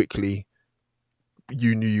 very quickly,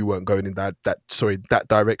 you knew you weren't going in that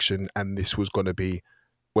direction, and this was going to be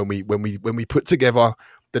when we put together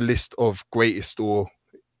the list of greatest or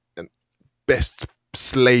best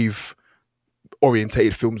slave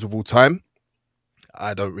orientated films of all time.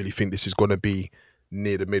 I don't really think this is going to be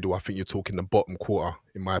near the middle. I think you're talking the bottom quarter,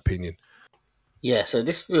 in my opinion. Yeah, so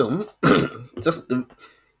this film,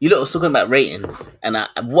 you lot was talking about ratings, and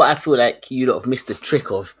what I feel like you lot have missed the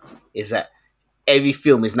trick of is that every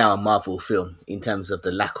film is now a Marvel film in terms of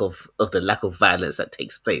the lack of violence that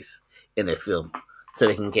takes place in a film, so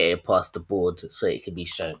they can get it past the board so it can be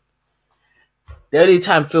shown. The only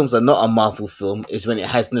time films are not a Marvel film is when it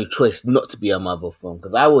has no choice not to be a Marvel film.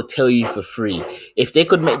 Because I will tell you for free, if they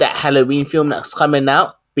could make that Halloween film that's coming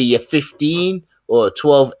out be a 15 or a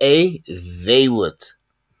 12A, they would.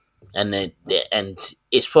 And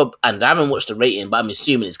it's and I haven't watched the rating, but I'm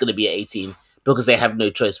assuming it's going to be at 18 because they have no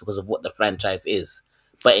choice because of what the franchise is.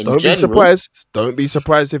 But in Don't be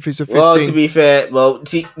surprised if it's a 15. Well, to be fair,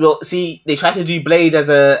 see, they try to do Blade as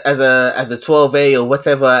a 12A or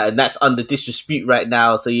whatever, and that's under dispute right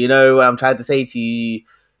now. So you know what I'm trying to say to you,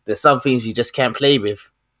 there's some things you just can't play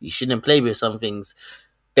with. You shouldn't play with some things.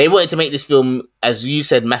 They wanted to make this film, as you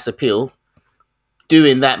said, mass appeal.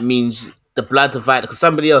 Doing that means the blood divide, because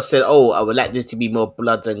somebody else said, "Oh, I would like there to be more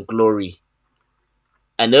blood and glory,"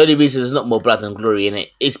 and the only reason there's not more blood and glory in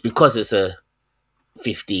it is because it's a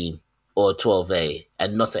 15 or 12A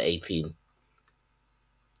and not at 18,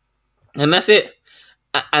 and that's it.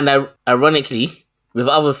 And ironically, with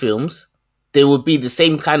other films, there will be the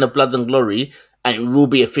same kind of blood and glory, and it will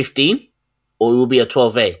be a 15 or it will be a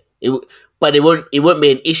 12A. But it won't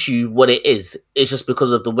be an issue what it is. It's just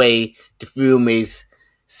because of the way the film is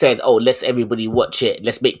said. Oh, let's everybody watch it.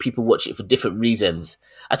 Let's make people watch it for different reasons.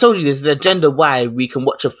 I told you there's an agenda why we can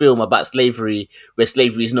watch a film about slavery where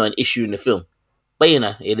slavery is not an issue in the film. But you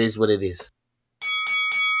know, it is what it is.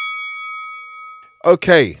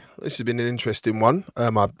 Okay, this has been an interesting one.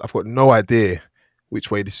 I've got no idea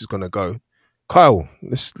which way this is going to go. Kyle,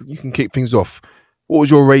 you can kick things off. What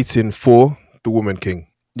was your rating for The Woman King?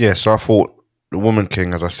 Yeah, so I thought The Woman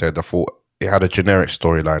King, as I said, I thought it had a generic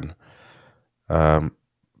storyline.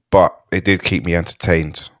 But it did keep me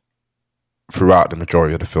entertained throughout the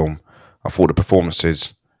majority of the film. I thought the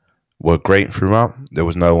performances were great throughout. There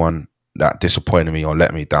was no one that disappointed me or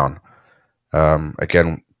let me down.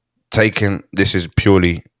 Again, this is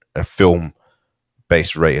purely a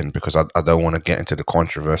film-based rating because I don't want to get into the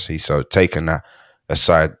controversy. So taking that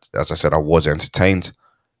aside, as I said, I was entertained.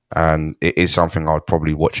 and it is something I would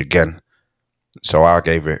probably watch again. So I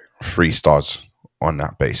gave it 3 stars on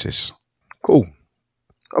that basis. Cool.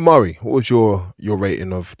 Amari, what was your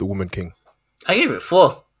rating of The Woman King? I gave it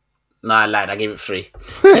 4. No, I lied. I gave it 3.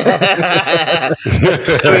 I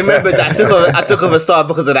remember that I took off a star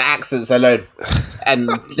because of the accents alone, and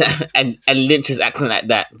Lynch's accent like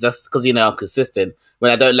that. Just because I'm consistent.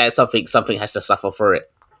 When I don't like something, something has to suffer for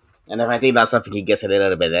it. And if I think that's something, he gets a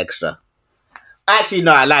little bit extra. Actually,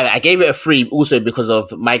 no, I lied. I gave it a 3 also because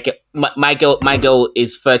of my girl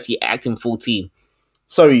is 30, acting 14.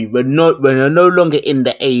 Sorry, we're no longer in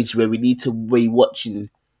the age where we need to be watching.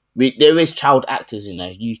 There is child actors,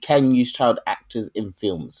 You can use child actors in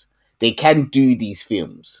films. They can do these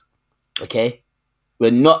films. Okay?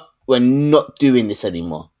 We're not doing this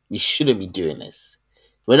anymore. We shouldn't be doing this.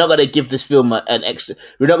 We're not going to give this film an extra.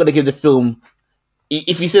 We're not going to give the film.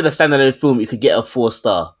 If you say the standalone film, you could get a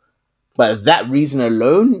 4-star. But that reason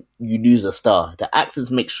alone, you lose a star. The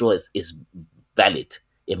actors make sure it's valid,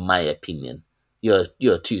 in my opinion. You're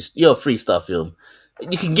a 3-star film.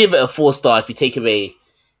 You can give it a 4-star if you take away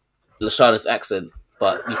Lashana's accent,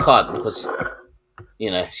 but you can't because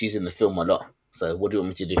she's in the film a lot. So what do you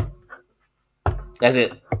want me to do? That's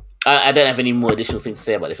it. I don't have any more additional things to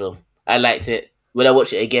say about the film. I liked it. Will I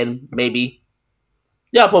watch it again? Maybe.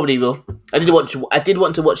 Yeah, I probably will. I did want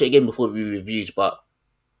to watch it again before we reviewed, but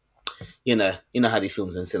you know how these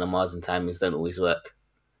films in cinemas and timings don't always work.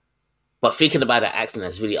 But thinking about that accent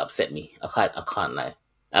has really upset me. I can't lie.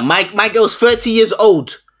 And my girl's 30 years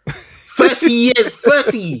old.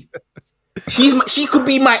 30. She could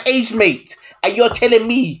be my age mate, and you're telling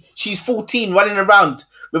me she's 14 running around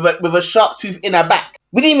with a shark tooth in her back.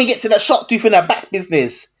 We didn't even get to that shark tooth in her back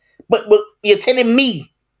business. But you're telling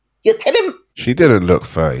me. She didn't look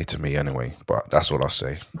 30 to me anyway, but that's what I'll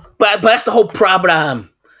say. But that's the whole problem.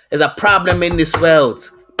 There's a problem in this world.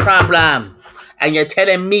 Problem. And you're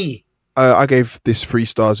telling me. I gave this 3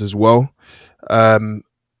 stars as well.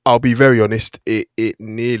 I'll be very honest, it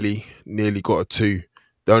nearly got a 2.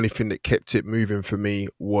 The only thing that kept it moving for me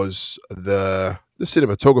was the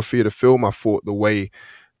cinematography of the film. I thought the way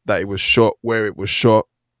that it was shot, where it was shot,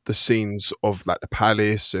 the scenes of like the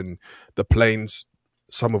palace and the planes,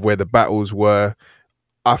 some of where the battles were,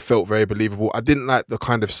 I felt very believable. I didn't like the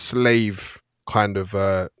kind of slave kind of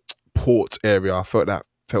port area. I felt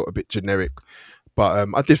a bit generic, but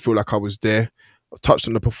I did feel like I was there. I touched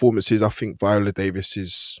on the performances. I think Viola Davis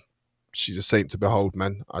she's a saint to behold,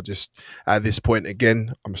 man. I just, at this point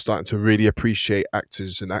again, I'm starting to really appreciate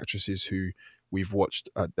actors and actresses who we've watched,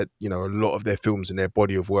 that, a lot of their films and their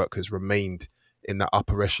body of work has remained in that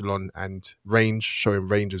upper echelon and showing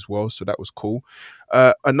range as well. So that was cool.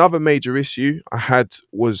 Another major issue I had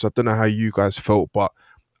was, I don't know how you guys felt, but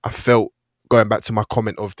I felt, going back to my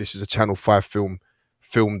comment of this is a Channel 5 film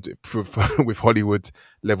filmed with Hollywood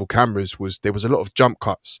level cameras, was there was a lot of jump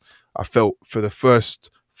cuts. I felt for the first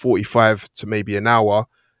 45 to maybe an hour,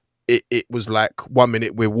 it was like 1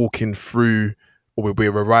 minute we're walking through, or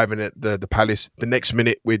we're arriving at the palace. The next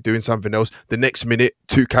minute we're doing something else. The next minute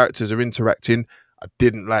 2 characters are interacting. I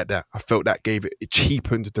didn't like that. I felt that it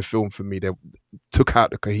cheapened the film for me. They took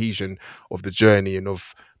out the cohesion of the journey and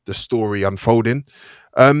of the story unfolding.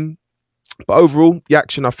 But overall, the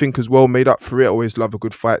action, I think, as well made up for it. I always love a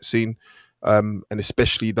good fight scene, and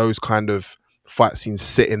especially those kind of fight scenes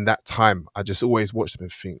set in that time. I just always watch them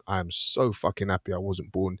and think, I am so fucking happy I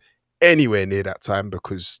wasn't born anywhere near that time,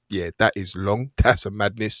 because, yeah, that is long. That's a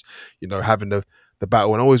madness, having the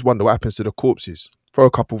battle. And I always wonder what happens to the corpses. Throw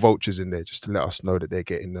a couple vultures in there just to let us know that they're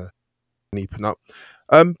getting the neeping up.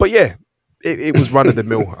 But yeah, it was run of the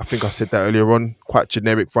mill. I think I said that earlier on. Quite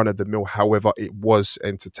generic run of the mill. However, it was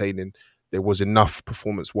entertaining. There was enough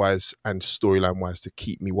performance-wise and storyline-wise to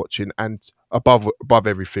keep me watching. And above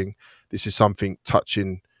everything, this is something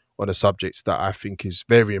touching on a subject that I think is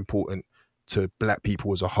very important to Black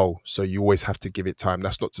people as a whole. So you always have to give it time.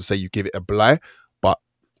 That's not to say you give it a blah, but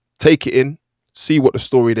take it in, see what the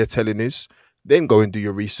story they're telling is, then go and do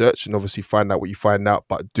your research and obviously find out what you find out,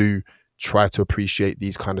 but do try to appreciate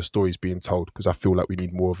these kind of stories being told, because I feel like we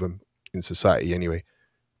need more of them in society anyway.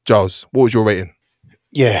 Giles, what was your rating?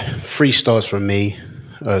 Yeah, 3 stars from me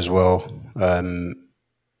as well.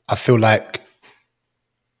 I feel like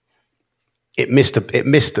it missed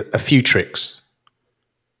a few tricks,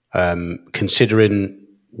 considering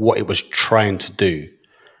what it was trying to do.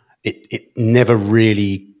 It never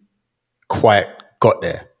really quite got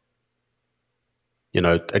there.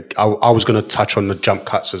 I was going to touch on the jump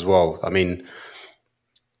cuts as well. I mean,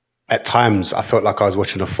 at times I felt like I was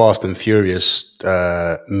watching a Fast and Furious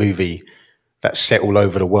movie that's set all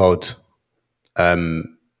over the world,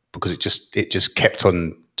 because it just kept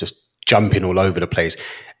on jumping all over the place,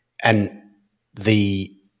 and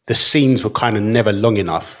the scenes were kind of never long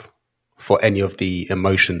enough for any of the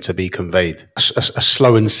emotion to be conveyed. A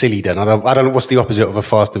slow and silly then. I don't know what's the opposite of a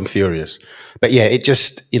Fast and Furious. But yeah, it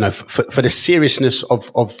just, you know, for the seriousness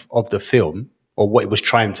of the film, or what it was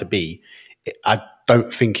trying to be, I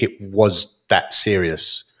don't think it was that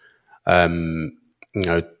serious. You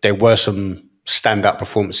know, there were some standout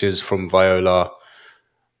performances from Viola.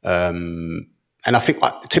 And I think,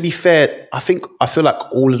 to be fair, I feel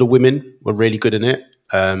like all of the women were really good in it.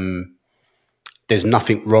 There's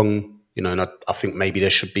nothing wrong, you know, and I think maybe there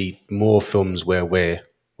should be more films where we're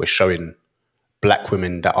showing black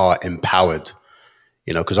women that are empowered,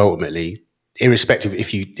 you know, because ultimately, irrespective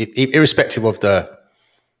of the,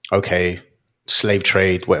 okay, slave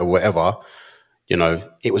trade, whatever, you know,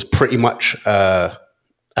 it was pretty much a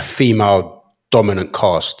female dominant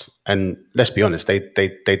cast, and let's be honest, they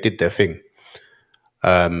did their thing.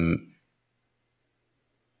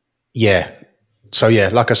 Yeah. So yeah,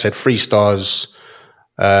 like I said, 3 stars.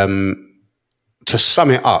 To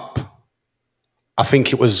sum it up, I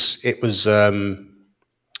think it was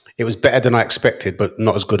better than I expected, but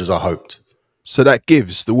not as good as I hoped. So that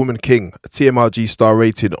gives The Woman King a TMRG star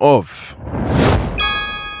rating of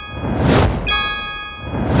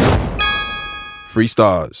 3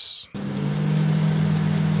 stars.